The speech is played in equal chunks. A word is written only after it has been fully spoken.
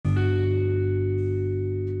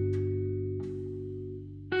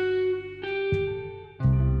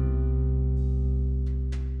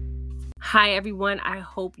Hi, everyone. I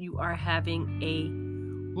hope you are having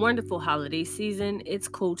a wonderful holiday season. It's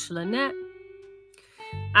Coach Lynette.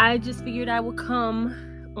 I just figured I would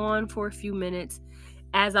come on for a few minutes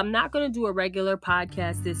as I'm not going to do a regular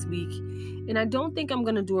podcast this week. And I don't think I'm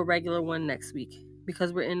going to do a regular one next week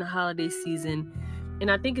because we're in the holiday season. And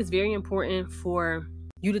I think it's very important for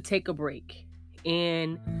you to take a break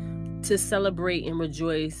and to celebrate and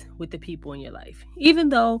rejoice with the people in your life. Even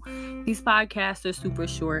though these podcasts are super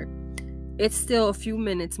short, it's still a few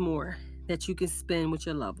minutes more that you can spend with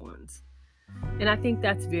your loved ones. And I think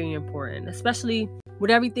that's very important, especially with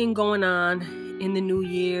everything going on in the new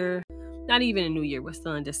year. Not even a new year, we're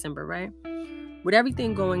still in December, right? With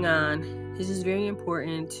everything going on, it's just very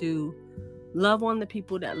important to love on the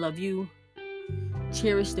people that love you,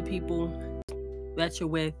 cherish the people that you're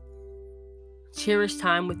with, cherish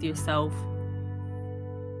time with yourself,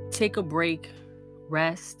 take a break,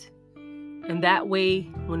 rest. And that way,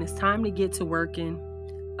 when it's time to get to working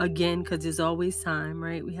again, because there's always time,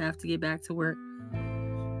 right? We have to get back to work.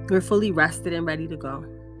 We're fully rested and ready to go.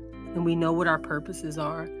 And we know what our purposes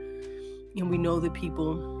are. And we know the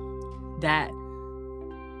people that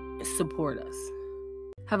support us.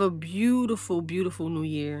 Have a beautiful, beautiful new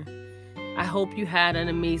year. I hope you had an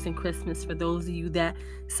amazing Christmas. For those of you that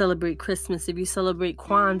celebrate Christmas, if you celebrate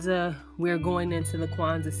Kwanzaa, we're going into the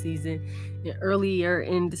Kwanzaa season. And earlier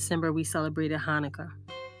in December, we celebrated Hanukkah.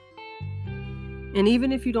 And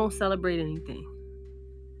even if you don't celebrate anything,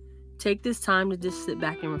 take this time to just sit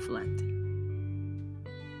back and reflect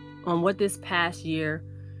on what this past year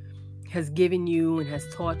has given you and has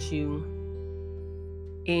taught you.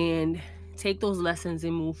 And take those lessons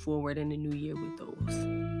and move forward in the new year with those.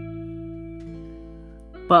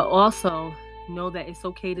 But also know that it's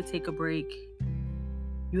okay to take a break.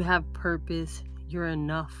 You have purpose. You're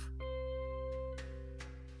enough.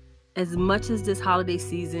 As much as this holiday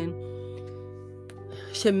season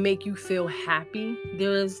should make you feel happy,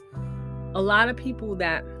 there's a lot of people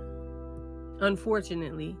that,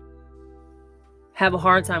 unfortunately, have a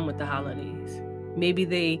hard time with the holidays. Maybe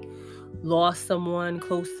they lost someone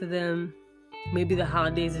close to them. Maybe the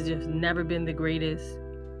holidays have just never been the greatest.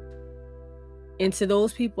 And to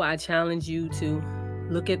those people, I challenge you to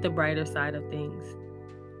look at the brighter side of things.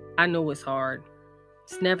 I know it's hard.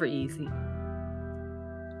 It's never easy.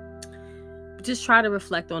 But just try to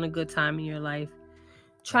reflect on a good time in your life.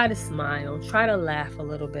 Try to smile. Try to laugh a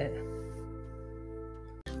little bit.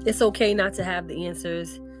 It's okay not to have the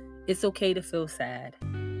answers. It's okay to feel sad.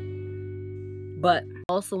 But I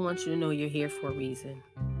also want you to know you're here for a reason.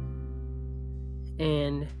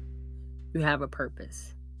 And you have a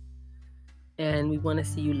purpose. And we want to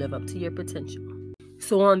see you live up to your potential.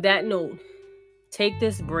 So on that note, take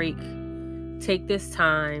this break. Take this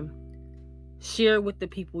time. Share it with the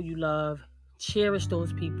people you love. Cherish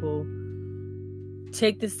those people.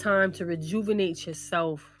 Take this time to rejuvenate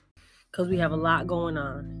yourself because we have a lot going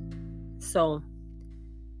on. So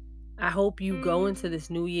I hope you go into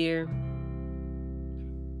this new year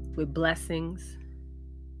with blessings.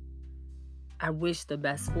 I wish the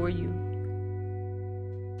best for you.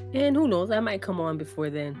 And who knows, I might come on before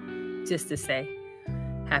then just to say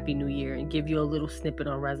Happy New Year and give you a little snippet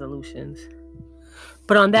on resolutions.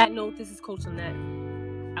 But on that note, this is Coach Lynette.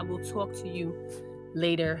 I will talk to you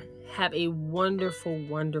later. Have a wonderful,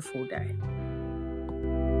 wonderful day.